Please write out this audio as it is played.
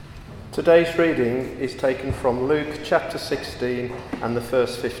Today's reading is taken from Luke chapter 16 and the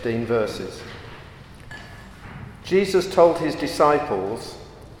first 15 verses. Jesus told his disciples,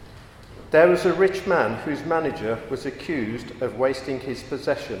 "There was a rich man whose manager was accused of wasting his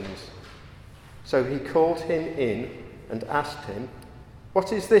possessions. So he called him in and asked him,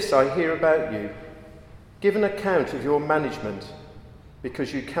 'What is this I hear about you? Give an account of your management,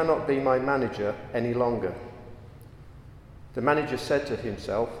 because you cannot be my manager any longer.' The manager said to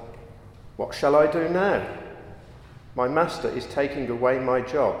himself, 'What shall I do now? My master is taking away my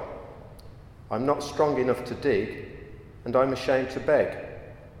job. I'm not strong enough to dig, and I'm ashamed to beg.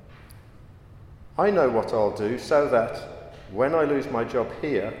 I know what I'll do so that, when I lose my job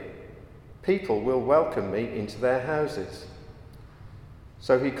here, people will welcome me into their houses.'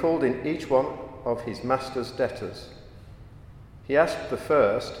 So he called in each one of his master's debtors. He asked the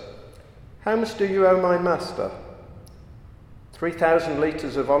first, 'How much do you owe my master?' 3,000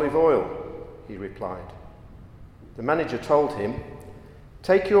 litres of olive oil,' he replied. The manager told him,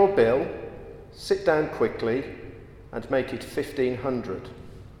 'Take your bill, sit down quickly, and make it 1,500.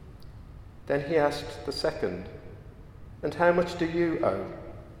 Then he asked the second, 'And how much do you owe?'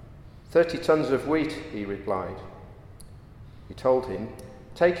 30 tons of wheat,' he replied. He told him,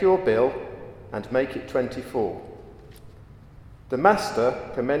 'Take your bill and make it 24. The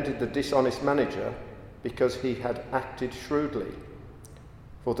master commended the dishonest manager because he had acted shrewdly.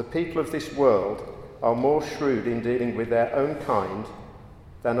 For the people of this world are more shrewd in dealing with their own kind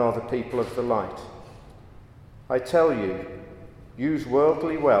than are the people of the light. I tell you, use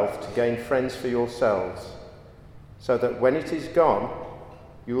worldly wealth to gain friends for yourselves, so that when it is gone,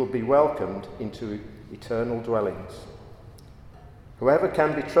 you will be welcomed into eternal dwellings. Whoever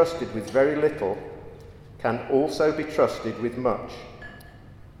can be trusted with very little can also be trusted with much,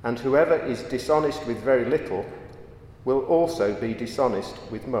 and whoever is dishonest with very little will also be dishonest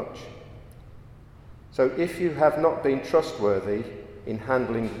with much. So if you have not been trustworthy in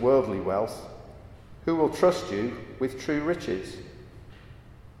handling worldly wealth, who will trust you with true riches?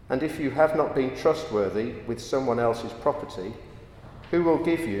 And if you have not been trustworthy with someone else's property, who will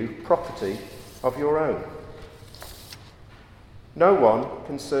give you property of your own? No one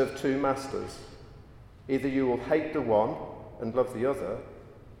can serve two masters. Either you will hate the one and love the other,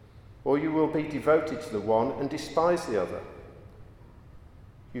 or you will be devoted to the one and despise the other.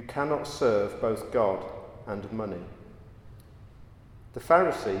 You cannot serve both God and money." The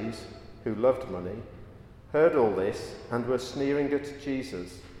Pharisees, who loved money, heard all this and were sneering at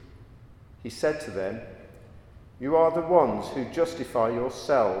Jesus. He said to them, "You are the ones who justify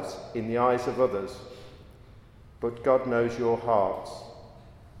yourselves in the eyes of others, but God knows your hearts.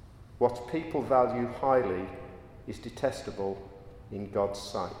 What people value highly is detestable in God's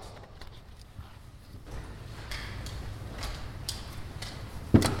sight."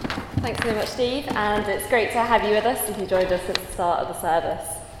 Thanks so much, Steve, and it's great to have you with us if you joined us at the start of the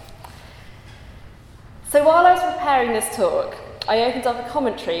service. So while I was preparing this talk, I opened up a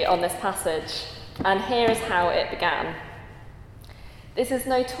commentary on this passage, and here is how it began. This is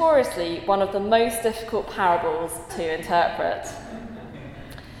notoriously one of the most difficult parables to interpret.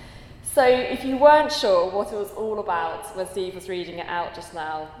 So if you weren't sure what it was all about when Steve was reading it out just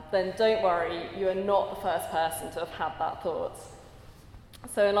now, then don't worry, you are not the first person to have had that thought.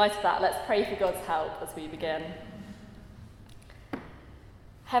 So in light of that, let's pray for God's help as we begin.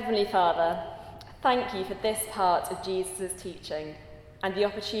 Heavenly Father, thank you for this part of Jesus' teaching and the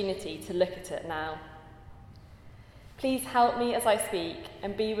opportunity to look at it now. Please help me as I speak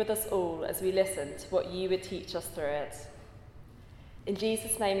and be with us all as we listen to what you would teach us through it. In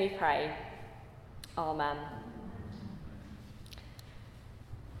Jesus' name we pray. Amen.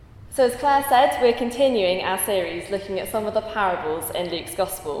 So as Claire said, we're continuing our series looking at some of the parables in Luke's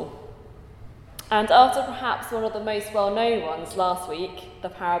Gospel. And after perhaps one of the most well-known ones last week, the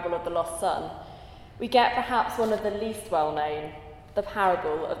parable of the lost son, we get perhaps one of the least well-known, the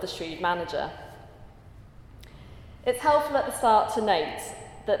parable of the shrewd manager. It's helpful at the start to note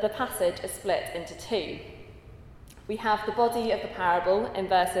that the passage is split into two. We have the body of the parable in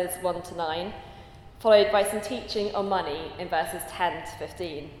verses 1 to 9, followed by some teaching on money in verses 10 to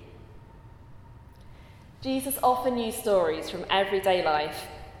 15. Jesus often used stories from everyday life,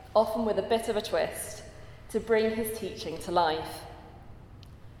 often with a bit of a twist, to bring his teaching to life.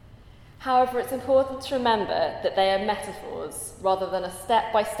 However, it's important to remember that they are metaphors rather than a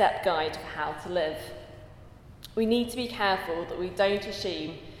step-by-step guide for how to live. We need to be careful that we don't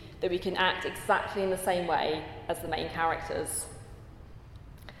assume that we can act exactly in the same way as the main characters.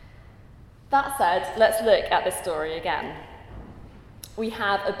 That said, let's look at this story again. We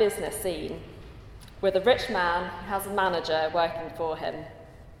have a business scene with a rich man who has a manager working for him.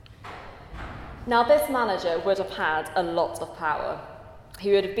 Now, this manager would have had a lot of power.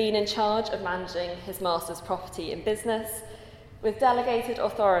 He would have been in charge of managing his master's property and business, with delegated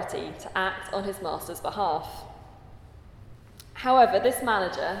authority to act on his master's behalf. However, this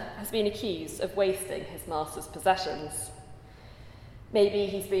manager has been accused of wasting his master's possessions. Maybe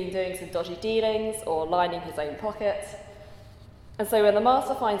he's been doing some dodgy dealings or lining his own pocket. And so when the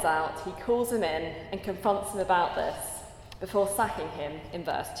master finds out, he calls him in and confronts him about this before sacking him in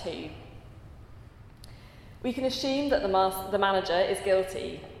verse 2. We can assume that the manager is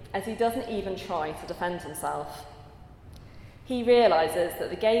guilty, as he doesn't even try to defend himself. He realises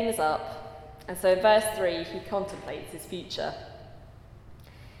that the game is up, and so in verse 3 he contemplates his future.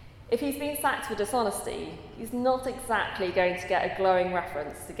 If he's been sacked for dishonesty, he's not exactly going to get a glowing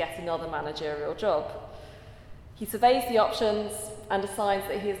reference to get another managerial job. He surveys the options and decides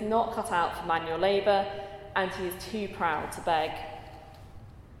that he is not cut out for manual labour and he is too proud to beg.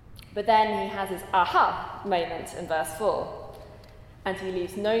 But then he has his aha moment in verse 4, and he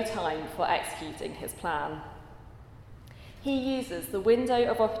leaves no time for executing his plan. He uses the window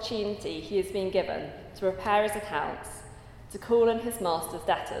of opportunity he has been given to repair his accounts to call in his master's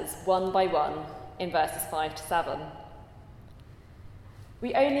debtors one by one in verses 5 to 7.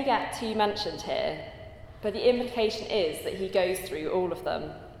 We only get 2 mentioned here, but the implication is that he goes through all of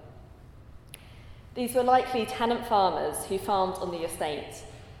them. These were likely tenant farmers who farmed on the estate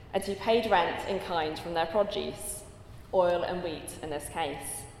and who paid rent in kind from their produce, oil and wheat in this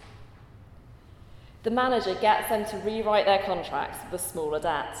case. The manager gets them to rewrite their contracts with a smaller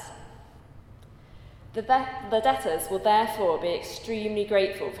debt. The debtors will therefore be extremely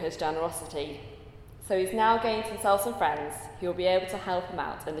grateful for his generosity, so he's now gained himself some friends who will be able to help him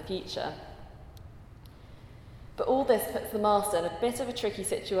out in the future. But all this puts the master in a bit of a tricky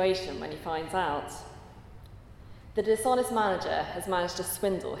situation when he finds out. The dishonest manager has managed to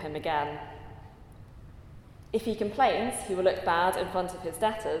swindle him again. If he complains, he will look bad in front of his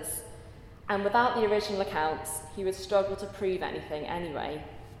debtors, and without the original accounts, he would struggle to prove anything anyway.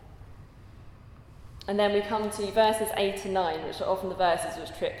 And then we come to verses 8 and 9, which are often the verses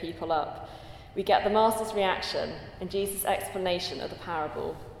which trip people up. We get the master's reaction and Jesus' explanation of the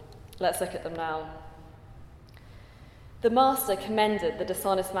parable. Let's look at them now. The master commended the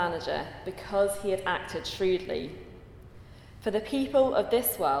dishonest manager because he had acted shrewdly. For the people of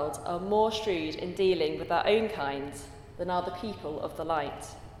this world are more shrewd in dealing with their own kind than are the people of the light.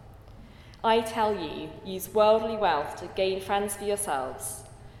 I tell you, use worldly wealth to gain friends for yourselves,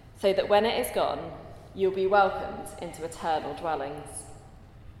 so that when it is gone, you'll be welcomed into eternal dwellings.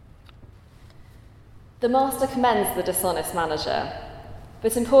 The master commends the dishonest manager,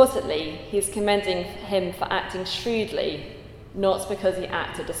 but importantly, he's commending him for acting shrewdly, not because he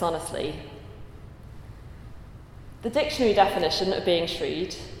acted dishonestly. The dictionary definition of being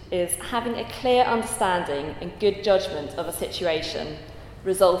shrewd is having a clear understanding and good judgment of a situation,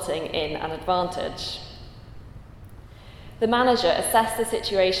 resulting in an advantage. The manager assessed the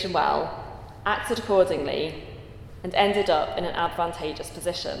situation well, acted accordingly, and ended up in an advantageous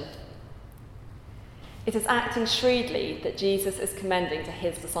position. It is acting shrewdly that Jesus is commending to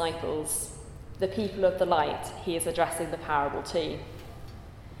his disciples, the people of the light he is addressing the parable to.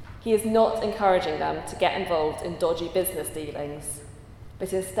 He is not encouraging them to get involved in dodgy business dealings,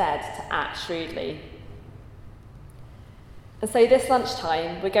 but instead to act shrewdly. And so this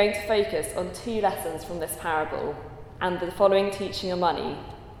lunchtime, we're going to focus on 2 lessons from this parable and the following teaching on money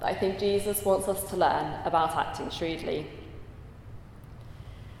that I think Jesus wants us to learn about acting shrewdly.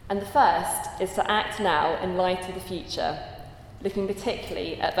 And the first is to act now in light of the future, looking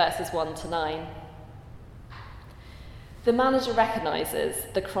particularly at verses 1 to 9. The manager recognises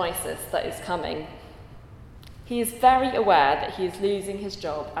the crisis that is coming. He is very aware that he is losing his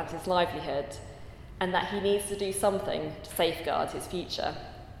job and his livelihood, and that he needs to do something to safeguard his future.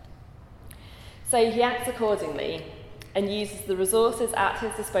 So he acts accordingly and uses the resources at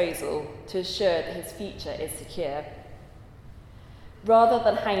his disposal to ensure that his future is secure. Rather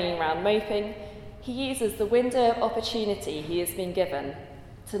than hanging around moping, he uses the window of opportunity he has been given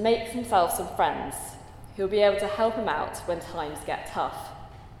to make himself some friends who will be able to help him out when times get tough.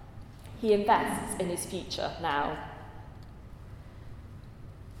 He invests in his future now.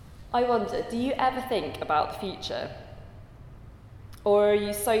 I wonder, do you ever think about the future? Or are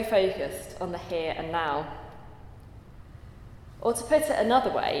you so focused on the here and now? Or to put it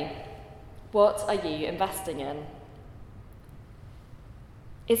another way, what are you investing in?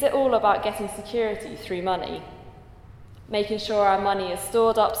 Is it all about getting security through money? Making sure our money is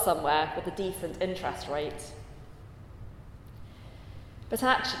stored up somewhere with a decent interest rate? But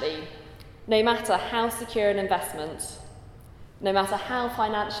actually, no matter how secure an investment, No matter how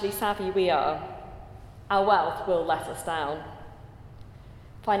financially savvy we are, our wealth will let us down.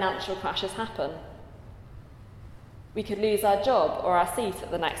 Financial crashes happen. We could lose our job or our seat at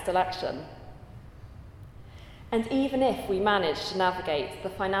the next election. And even if we manage to navigate the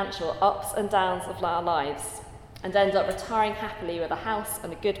financial ups and downs of our lives and end up retiring happily with a house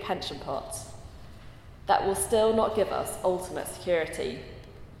and a good pension pot, that will still not give us ultimate security.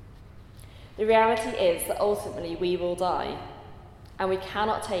 The reality is that ultimately we will die, and we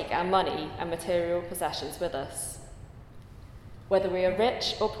cannot take our money and material possessions with us. Whether we are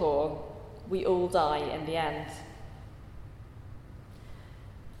rich or poor, we all die in the end.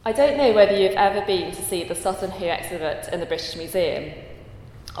 I don't know whether you've ever been to see the Sutton Hoo exhibit in the British Museum,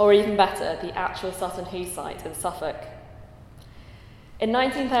 or even better, the actual Sutton Hoo site in Suffolk. In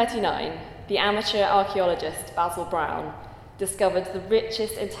 1939, the amateur archaeologist Basil Brown discovered the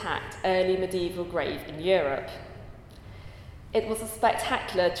richest intact early medieval grave in Europe. It was a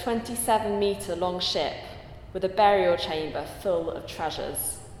spectacular 27-metre long ship with a burial chamber full of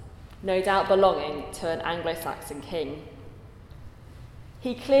treasures, no doubt belonging to an Anglo-Saxon king.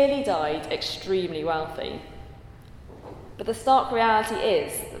 He clearly died extremely wealthy, but the stark reality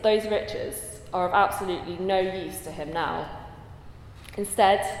is that those riches are of absolutely no use to him now.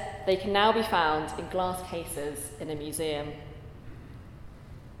 Instead, they can now be found in glass cases in a museum.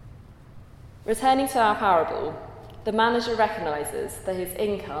 Returning to our parable, the manager recognises that his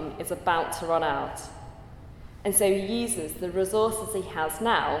income is about to run out, and so he uses the resources he has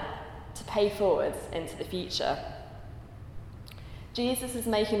now to pay forwards into the future. Jesus is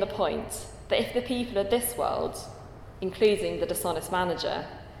making the point that if the people of this world, including the dishonest manager,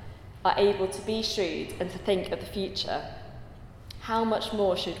 are able to be shrewd and to think of the future, how much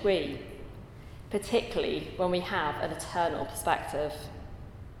more should we, particularly when we have an eternal perspective?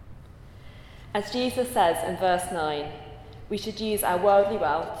 As Jesus says in verse 9, we should use our worldly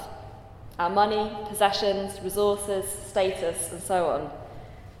wealth, our money, possessions, resources, status, and so on,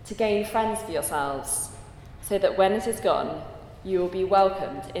 to gain friends for yourselves, so that when it is gone, you will be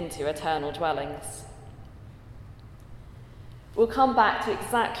welcomed into eternal dwellings. We'll come back to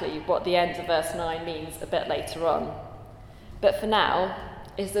exactly what the end of verse 9 means a bit later on, but for now,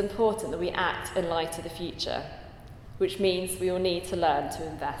 it is important that we act in light of the future, which means we will need to learn to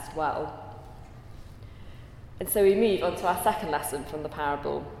invest well. And so we move on to our second lesson from the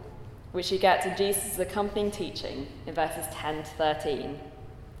parable, which you get in Jesus' accompanying teaching in verses 10 to 13.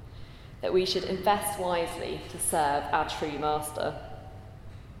 That we should invest wisely to serve our true master.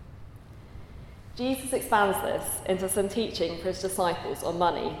 Jesus expands this into some teaching for his disciples on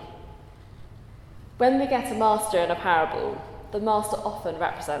money. When we get a master in a parable, the master often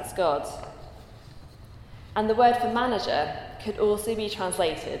represents God. And the word for manager could also be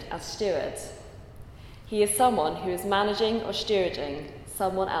translated as steward. He is someone who is managing or stewarding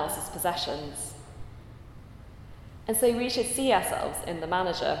someone else's possessions. And so we should see ourselves in the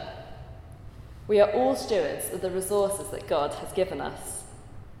manager. We are all stewards of the resources that God has given us.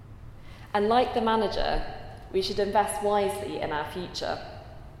 And like the manager, we should invest wisely in our future.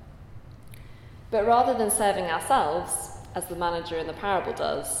 But rather than serving ourselves, as the manager in the parable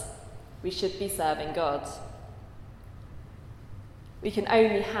does, we should be serving God. We can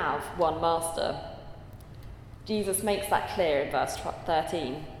only have one master. Jesus makes that clear in verse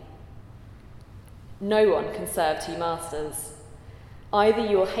 13. No one can serve two masters. Either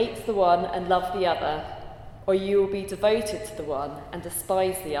you will hate the one and love the other, or you will be devoted to the one and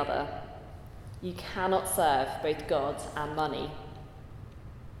despise the other. You cannot serve both God and money.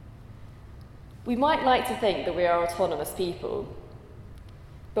 We might like to think that we are autonomous people,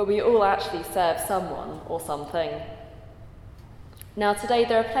 but we all actually serve someone or something. Now today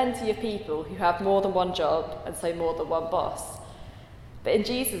there are plenty of people who have more than one job and so more than one boss, but in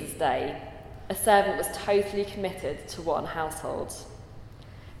Jesus' day, a servant was totally committed to one household.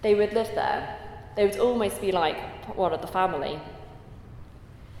 They would live there. They would almost be like one of the family.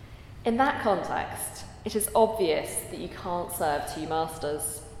 In that context, it is obvious that you can't serve two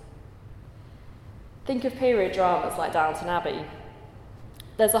masters. Think of period dramas like Downton Abbey.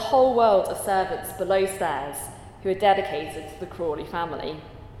 There's a whole world of servants below stairs who are dedicated to the Crawley family.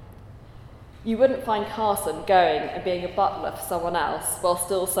 You wouldn't find Carson going and being a butler for someone else while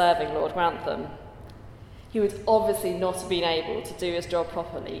still serving Lord Grantham. He would obviously not have been able to do his job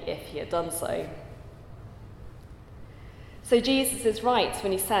properly if he had done so. So Jesus is right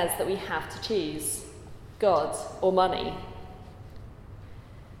when he says that we have to choose God or money.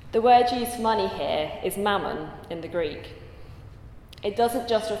 The word used for money here is mammon in the Greek. It doesn't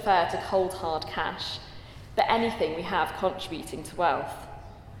just refer to cold hard cash, but anything we have contributing to wealth.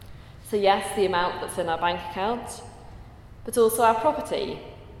 So yes, the amount that's in our bank account, but also our property,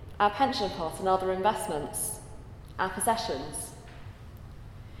 our pension pot and other investments, our possessions.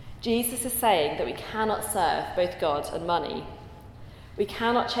 Jesus is saying that we cannot serve both God and money. We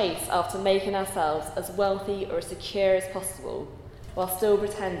cannot chase after making ourselves as wealthy or as secure as possible while still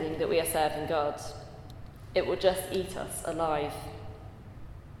pretending that we are serving God. It will just eat us alive.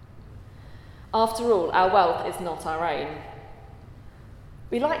 After all, our wealth is not our own.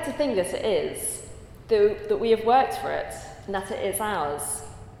 We like to think that it is, that we have worked for it and that it is ours.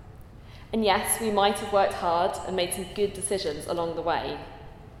 And yes, we might have worked hard and made some good decisions along the way,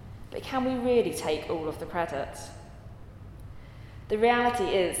 but can we really take all of the credit? The reality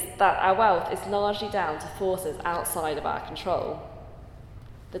is that our wealth is largely down to forces outside of our control.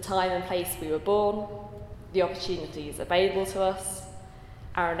 The time and place we were born, the opportunities available to us,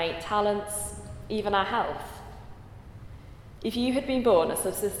 our innate talents, even our health. If you had been born a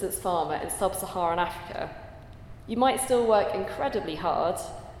subsistence farmer in sub-Saharan Africa, you might still work incredibly hard,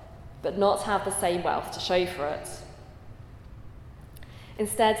 but not have the same wealth to show for it.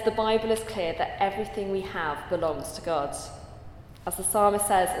 Instead, the Bible is clear that everything we have belongs to God. As the psalmist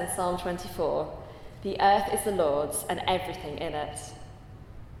says in Psalm 24, "The earth is the Lord's and everything in it."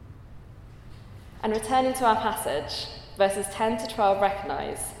 And returning to our passage, verses 10 to 12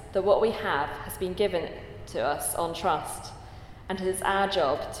 recognise that what we have has been given to us on trust, and it is our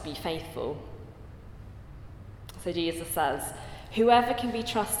job to be faithful. So Jesus says, "Whoever can be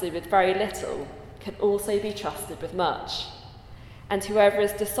trusted with very little can also be trusted with much, and whoever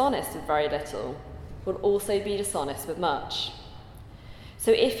is dishonest with very little will also be dishonest with much. So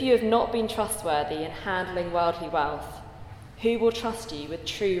if you have not been trustworthy in handling worldly wealth, who will trust you with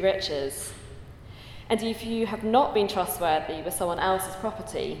true riches? And if you have not been trustworthy with someone else's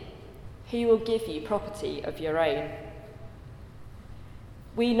property, who will give you property of your own?"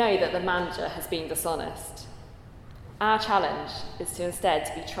 We know that the manager has been dishonest. Our challenge is to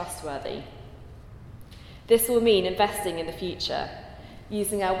instead be trustworthy. This will mean investing in the future,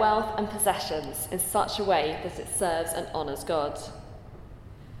 using our wealth and possessions in such a way that it serves and honours God.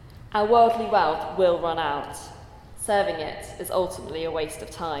 Our worldly wealth will run out. Serving it is ultimately a waste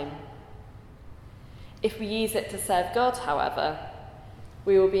of time. If we use it to serve God, however,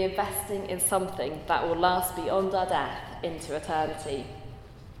 we will be investing in something that will last beyond our death into eternity.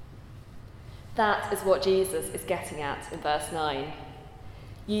 That is what Jesus is getting at in verse 9.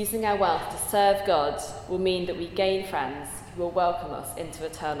 Using our wealth to serve God will mean that we gain friends who will welcome us into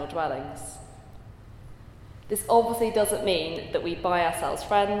eternal dwellings. This obviously doesn't mean that we buy ourselves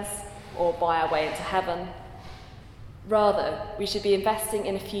friends or buy our way into heaven. Rather, we should be investing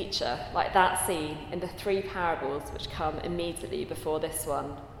in a future like that seen in the 3 parables which come immediately before this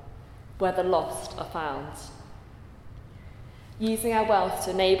one, where the lost are found. Using our wealth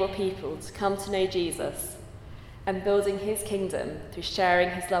to enable people to come to know Jesus and building his kingdom through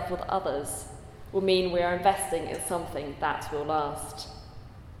sharing his love with others will mean we are investing in something that will last.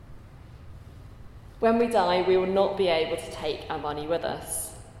 When we die, we will not be able to take our money with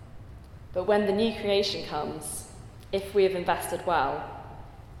us. But when the new creation comes, if we have invested well,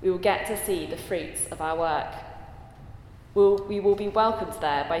 we will get to see the fruits of our work. We will be welcomed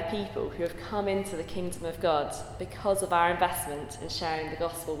there by people who have come into the kingdom of God because of our investment in sharing the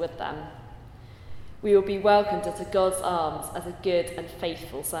gospel with them. We will be welcomed into God's arms as a good and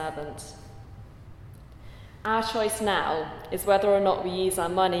faithful servant. Our choice now is whether or not we use our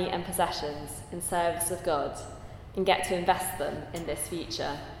money and possessions in service of God and get to invest them in this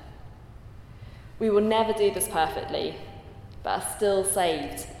future. We will never do this perfectly, but are still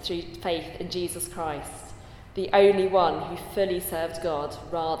saved through faith in Jesus Christ, the only one who fully served God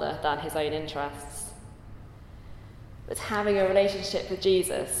rather than his own interests. But having a relationship with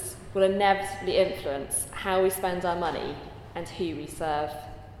Jesus will inevitably influence how we spend our money and who we serve.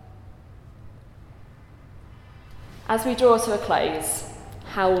 As we draw to a close,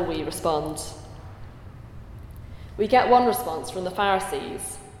 how will we respond? We get one response from the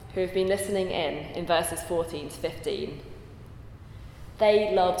Pharisees, who have been listening in verses 14 to 15.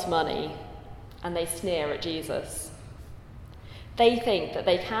 They loved money, and they sneer at Jesus. They think that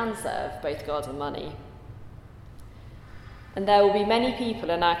they can serve both God and money. And there will be many people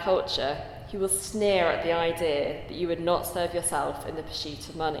in our culture who will sneer at the idea that you would not serve yourself in the pursuit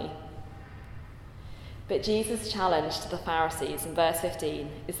of money. But Jesus' challenge to the Pharisees in verse 15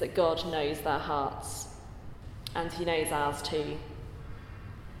 is that God knows their hearts, and he knows ours too.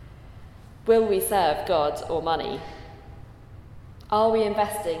 Will we serve God or money? Are we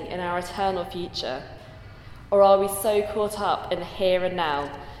investing in our eternal future? Or are we so caught up in the here and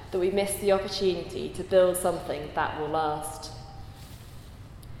now that we miss the opportunity to build something that will last?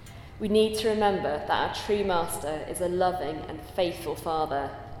 We need to remember that our true Master is a loving and faithful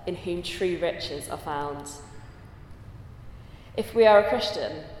Father in whom true riches are found. If we are a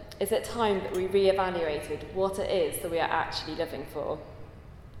Christian, is it time that we re-evaluated what it is that we are actually living for?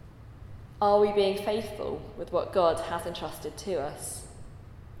 Are we being faithful with what God has entrusted to us?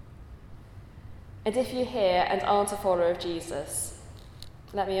 And if you're here and aren't a follower of Jesus,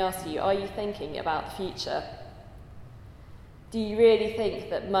 let me ask you, are you thinking about the future? Do you really think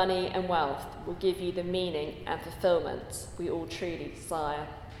that money and wealth will give you the meaning and fulfillment we all truly desire?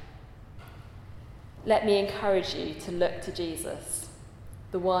 Let me encourage you to look to Jesus,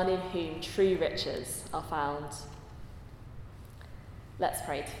 the one in whom true riches are found. Let's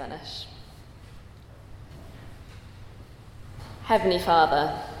pray to finish. Heavenly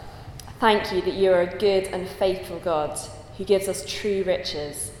Father, thank you that you are a good and faithful God who gives us true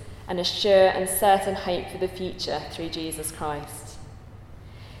riches and a sure and certain hope for the future through Jesus Christ.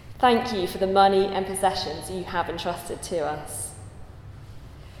 Thank you for the money and possessions you have entrusted to us.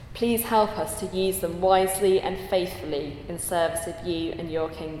 Please help us to use them wisely and faithfully in service of you and your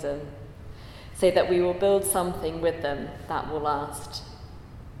kingdom, so that we will build something with them that will last.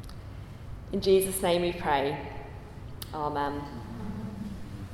 In Jesus' name we pray. Amen.